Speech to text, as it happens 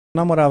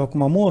namorava com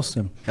uma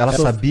moça. Ela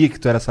sabia que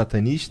tu era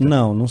satanista?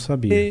 Não, não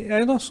sabia. E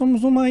aí nós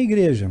fomos numa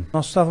igreja.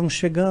 Nós estávamos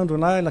chegando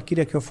lá, ela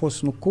queria que eu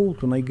fosse no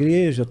culto, na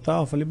igreja e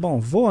tal. Eu falei, bom,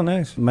 vou,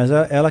 né? Mas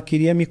ela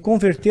queria me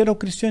converter ao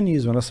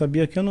cristianismo. Ela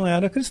sabia que eu não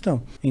era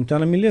cristão. Então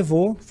ela me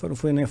levou,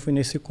 fui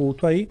nesse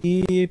culto aí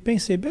e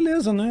pensei,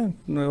 beleza, né?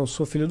 Eu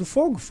sou filho do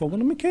fogo, fogo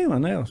não me queima,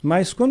 né?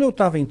 Mas quando eu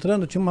estava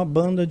entrando, tinha uma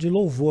banda de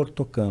louvor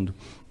tocando.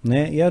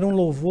 Né? E era um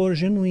louvor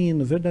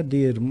genuíno,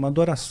 verdadeiro, uma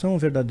adoração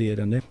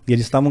verdadeira, né? E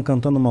eles estavam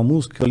cantando uma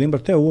música que eu lembro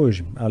até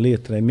hoje, a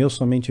letra é meu,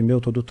 somente meu,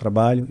 todo o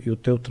trabalho, e o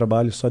teu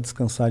trabalho só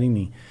descansar em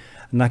mim.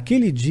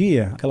 Naquele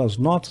dia, aquelas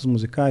notas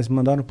musicais me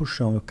mandaram para o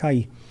chão, eu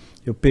caí.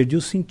 Eu perdi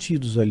os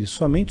sentidos ali,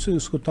 somente se eu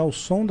escutar o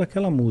som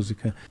daquela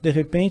música. De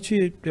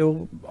repente,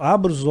 eu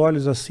abro os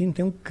olhos assim,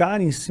 tem um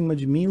cara em cima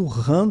de mim,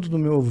 urrando no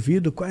meu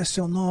ouvido, qual é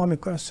seu nome,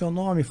 qual é seu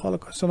nome, fala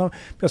qual é seu nome.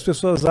 Porque as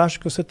pessoas acham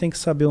que você tem que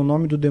saber o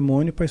nome do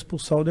demônio para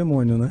expulsar o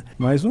demônio, né?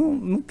 Mas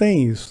não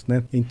tem isso,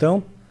 né?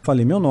 Então,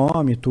 falei meu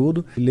nome e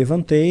tudo,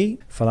 levantei,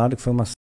 falaram que foi uma